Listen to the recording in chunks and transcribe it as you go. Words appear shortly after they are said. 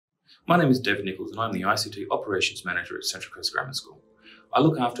My name is David Nichols and I'm the ICT Operations Manager at Central Coast Grammar School. I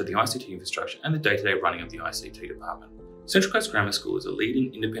look after the ICT infrastructure and the day-to-day running of the ICT department. Central Coast Grammar School is a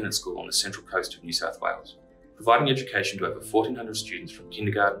leading independent school on the central coast of New South Wales, providing education to over 1,400 students from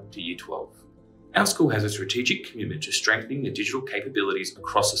kindergarten to Year 12. Our school has a strategic commitment to strengthening the digital capabilities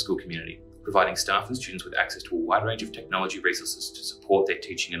across the school community, providing staff and students with access to a wide range of technology resources to support their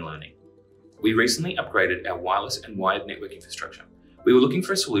teaching and learning. We recently upgraded our wireless and wired network infrastructure. We were looking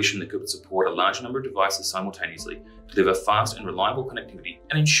for a solution that could support a large number of devices simultaneously, deliver fast and reliable connectivity,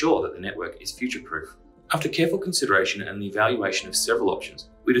 and ensure that the network is future-proof. After careful consideration and the evaluation of several options,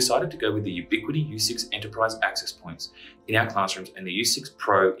 we decided to go with the Ubiquiti U6 Enterprise access points in our classrooms and the U6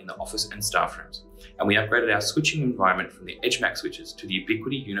 Pro in the office and staff rooms. And we upgraded our switching environment from the EdgeMax switches to the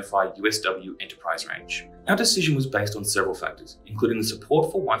Ubiquiti Unified USW Enterprise range. Our decision was based on several factors, including the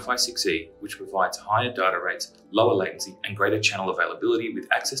support for Wi-Fi 6E, which provides higher data rates, lower latency, and greater channel availability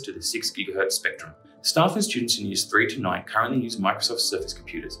with access to the 6 GHz spectrum. Staff and students in Years 3 to 9 currently use Microsoft Surface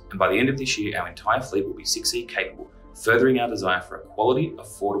computers, and by the end of this year, our entire fleet will be 6E capable, furthering our desire for a quality,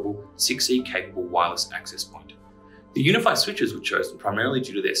 affordable, 6E capable wireless access point. The unified switches were chosen primarily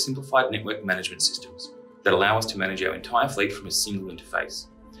due to their simplified network management systems that allow us to manage our entire fleet from a single interface.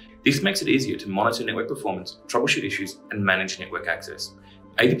 This makes it easier to monitor network performance, troubleshoot issues, and manage network access.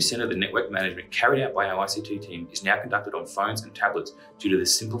 80% of the network management carried out by our ICT team is now conducted on phones and tablets due to the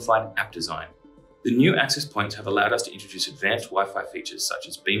simplified app design. The new access points have allowed us to introduce advanced Wi-Fi features such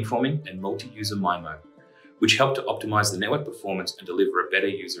as beamforming and multi-user MIMO, which help to optimize the network performance and deliver a better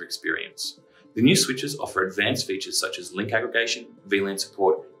user experience. The new switches offer advanced features such as link aggregation, VLAN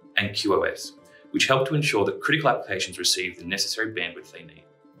support, and QoS, which help to ensure that critical applications receive the necessary bandwidth they need.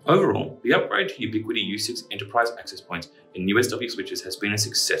 Overall, the upgrade to Ubiquiti U6 Enterprise access points and USW switches has been a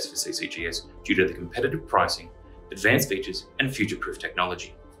success for CCGS due to the competitive pricing, advanced features, and future-proof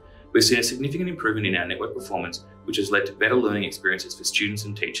technology. We've seen a significant improvement in our network performance, which has led to better learning experiences for students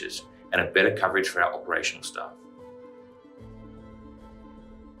and teachers, and a better coverage for our operational staff.